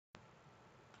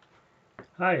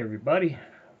Hi everybody,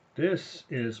 this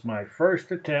is my first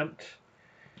attempt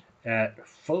at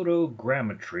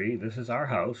photogrammetry. This is our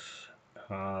house.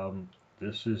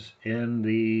 This is in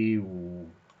the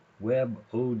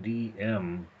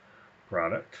WebODM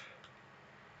product.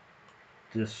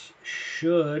 This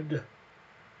should,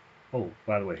 oh,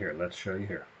 by the way, here, let's show you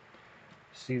here.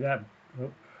 See that,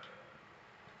 oh,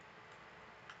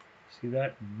 see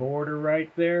that border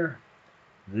right there?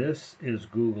 This is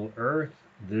Google Earth.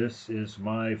 This is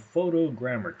my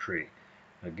photogrammetry.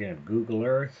 Again, Google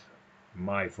Earth,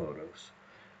 my photos.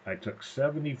 I took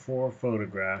 74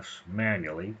 photographs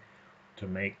manually to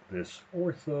make this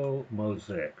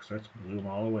orthomosaic. So let's zoom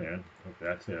all the way in. Hope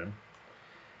that's in.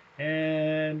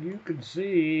 And you can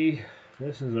see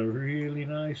this is a really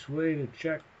nice way to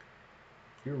check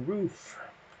your roof.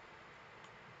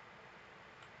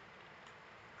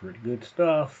 Pretty good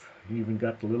stuff. You even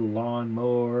got the little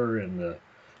lawnmower and the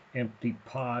empty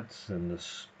pots and the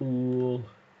spool.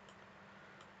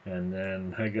 And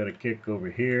then I got a kick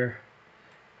over here.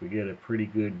 We get a pretty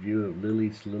good view of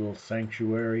Lily's little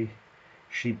sanctuary.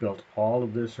 She built all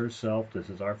of this herself. This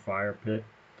is our fire pit.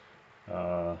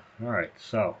 Alright,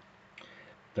 so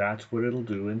that's what it'll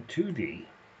do in 2D.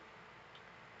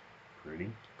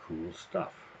 Pretty cool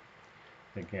stuff.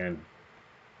 Again,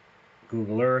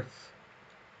 Google Earth,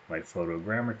 my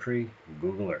photogrammetry,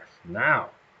 Google Earth.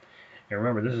 Now, and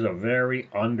remember, this is a very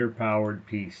underpowered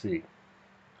PC.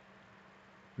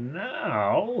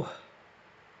 Now,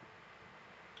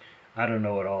 I don't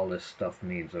know what all this stuff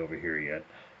means over here yet.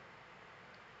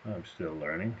 I'm still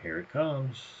learning. Here it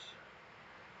comes.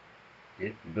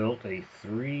 It built a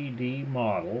 3D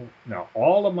model. Now,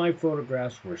 all of my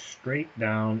photographs were straight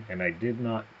down, and I did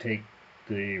not take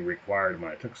the required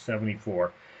amount. I took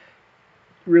 74.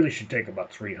 Really should take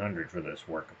about 300 for this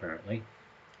work, apparently.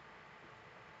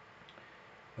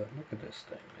 But look at this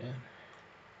thing, man.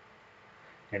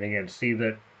 And again, see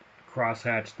that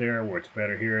crosshatch there where it's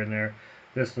better here and there?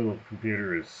 This little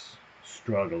computer is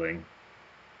struggling.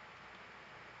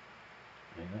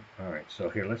 Yeah. All right, so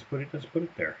here, let's put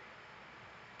it there.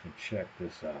 And check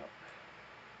this out.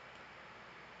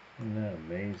 Isn't that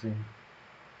amazing?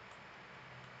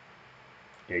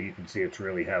 Yeah, you can see it's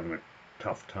really having a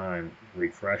tough time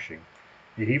refreshing.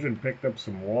 It even picked up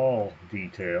some wall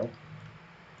detail.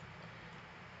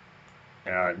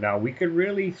 Now we could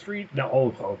really okay,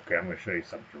 I'm going to show you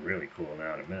something really cool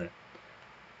now in a minute.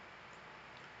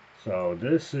 So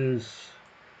this is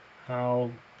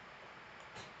how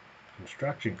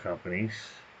construction companies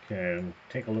can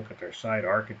take a look at their site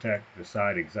architect,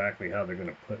 decide exactly how they're going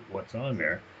to put what's on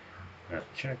there. Now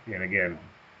check, and again,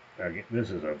 this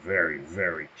is a very,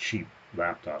 very cheap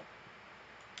laptop,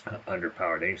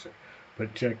 underpowered Acer.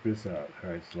 But check this out. All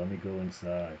right, so let me go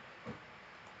inside.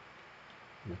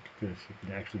 Look at this. You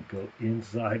can actually go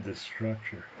inside the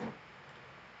structure.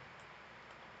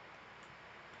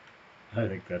 I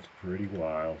think that's pretty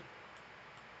wild.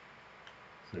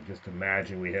 So just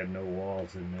imagine we had no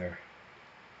walls in there.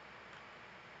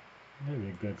 I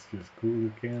think that's just cool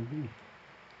as can be.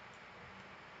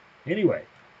 Anyway,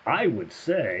 I would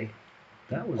say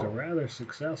that was a rather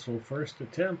successful first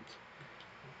attempt.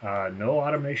 No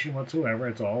automation whatsoever.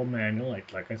 It's all manual.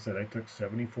 Like I said, I took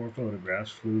 74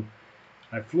 photographs.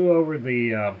 I flew over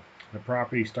the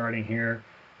property starting here.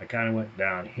 I kind of went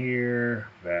down here,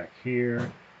 back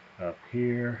here, up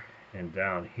here, and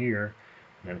down here,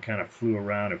 and then kind of flew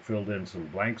around and filled in some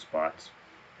blank spots,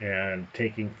 and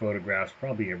taking photographs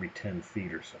probably every 10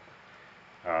 feet or so.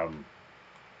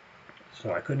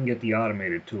 So I couldn't get the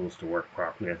automated tools to work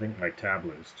properly. I think my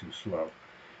tablet is too slow.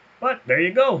 But there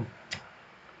you go.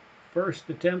 First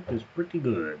attempt is pretty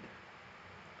good.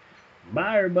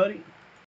 Bye, everybody.